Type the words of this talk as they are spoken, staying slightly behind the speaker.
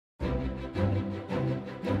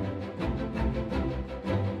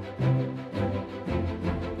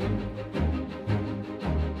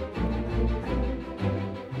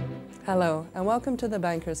Hello, and welcome to the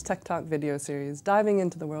Banker's Tech Talk video series, diving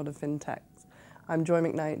into the world of fintechs. I'm Joy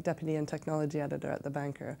Macknight, Deputy and Technology Editor at The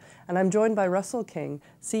Banker, and I'm joined by Russell King,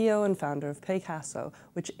 CEO and founder of Paycasso,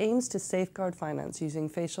 which aims to safeguard finance using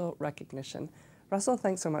facial recognition. Russell,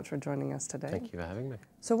 thanks so much for joining us today. Thank you for having me.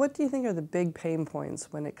 So what do you think are the big pain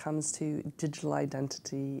points when it comes to digital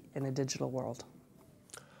identity in a digital world?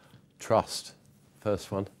 Trust,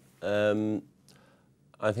 first one.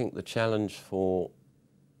 I think the challenge for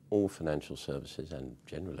all financial services and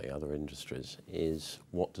generally other industries is,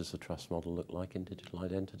 what does the trust model look like in digital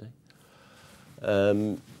identity?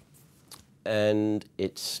 And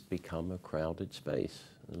it's become a crowded space.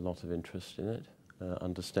 A lot of interest in it,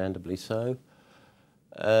 understandably so.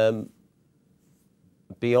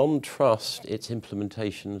 Beyond trust, it's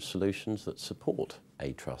implementation of solutions that support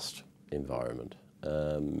a trust environment.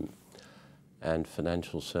 And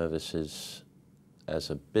financial services as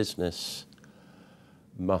a business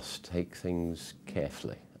must take things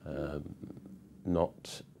carefully,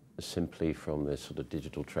 not simply from this sort of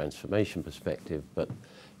digital transformation perspective, but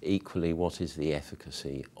equally, what is the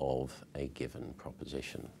efficacy of a given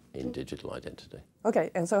proposition in digital identity?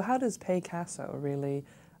 Okay, and so how does Paycasso really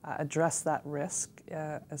address that risk,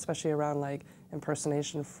 especially around like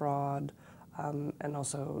impersonation, fraud, and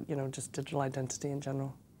also, just digital identity in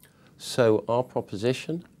general? So our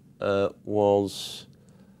proposition was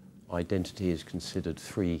identity is considered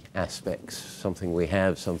three aspects: something we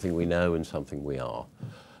have, something we know, and something we are.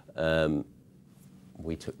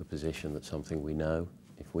 We took the position that something we know,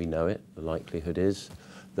 if we know it, the likelihood is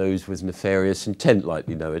those with nefarious intent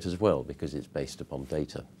likely know it as well, because it's based upon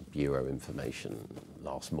data, bureau information,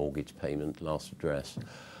 last mortgage payment, last address.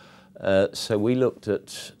 So we looked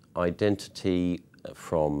at identity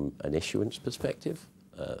from an issuance perspective.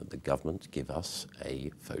 The government give us a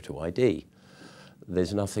photo ID.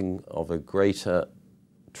 There's nothing of a greater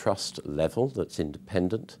trust level that's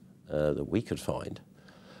independent that we could find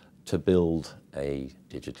to build a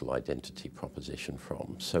digital identity proposition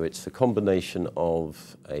from. So it's the combination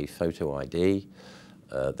of a photo ID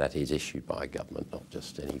that is issued by a government, not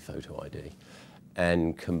just any photo ID,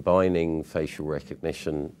 and combining facial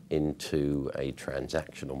recognition into a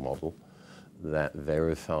transactional model that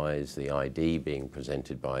verifies the ID being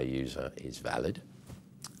presented by a user is valid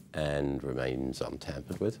and remains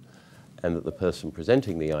untampered with, and that the person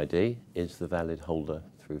presenting the ID is the valid holder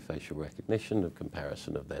through facial recognition of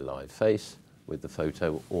comparison of their live face with the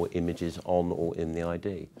photo or images on or in the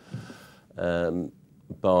ID.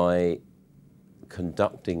 By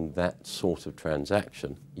conducting that sort of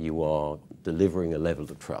transaction, you are delivering a level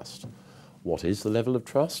of trust. What is the level of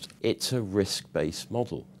trust? It's a risk-based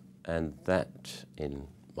model, and that, in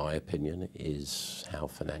my opinion, is how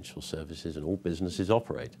financial services and all businesses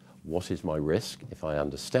operate. What is my risk? If I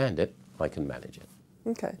understand it, I can manage it.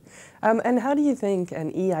 Okay. And how do you think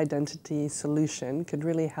an e-identity solution could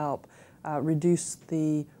really help reduce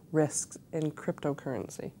the risks in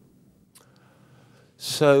cryptocurrency?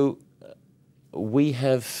 So we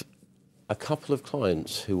have a couple of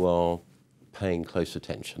clients who are paying close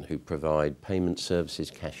attention, who provide payment services,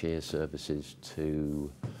 cashier services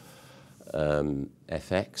to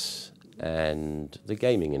FX and the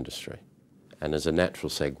gaming industry. And as a natural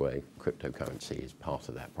segue, cryptocurrency is part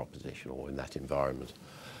of that proposition or in that environment.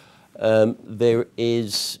 There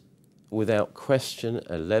is, without question,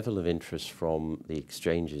 a level of interest from the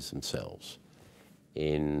exchanges themselves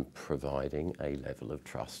in providing a level of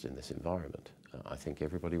trust in this environment. I think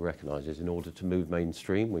everybody recognizes, in order to move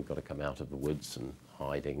mainstream, we've got to come out of the woods and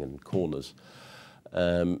hiding and corners.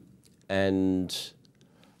 And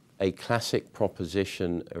a classic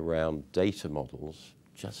proposition around data models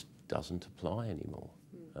just doesn't apply anymore.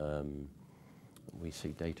 We see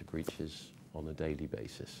data breaches on a daily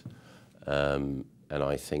basis. And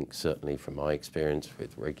I think, certainly from my experience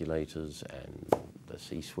with regulators and the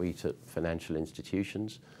C-suite at financial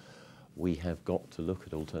institutions, we have got to look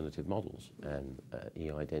at alternative models, and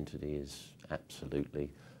e-identity is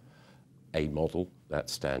absolutely a model that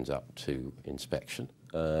stands up to inspection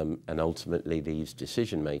and ultimately leaves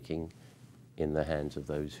decision-making in the hands of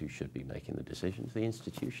those who should be making the decisions, the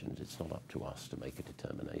institutions. It's not up to us to make a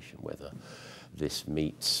determination whether this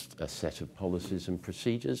meets a set of policies and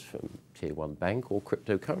procedures from Tier 1 bank or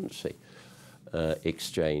cryptocurrency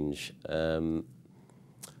exchange.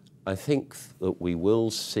 I think that we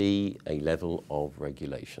will see a level of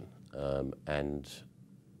regulation, and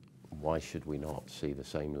why should we not see the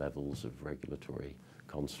same levels of regulatory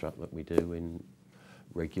construct that we do in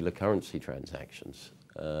regular currency transactions?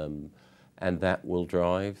 And that will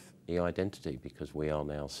drive e-identity, because we are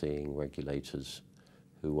now seeing regulators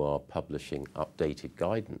who are publishing updated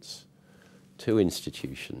guidance to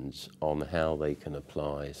institutions on how they can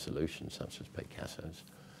apply solutions such as Paycasso's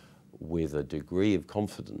with a degree of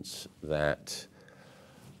confidence that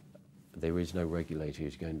there is no regulator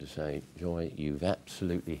who's going to say, Joy, you've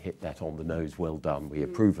absolutely hit that on the nose, well done, we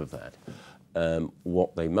approve of that.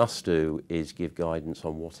 What they must do is give guidance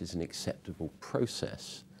on what is an acceptable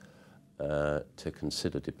process to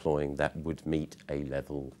consider deploying that would meet a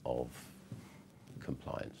level of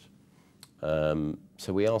compliance.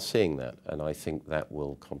 So we are seeing that, and I think that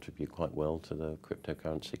will contribute quite well to the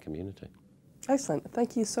cryptocurrency community. Excellent.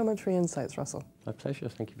 Thank you so much for your insights, Russell. My pleasure.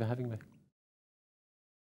 Thank you for having me.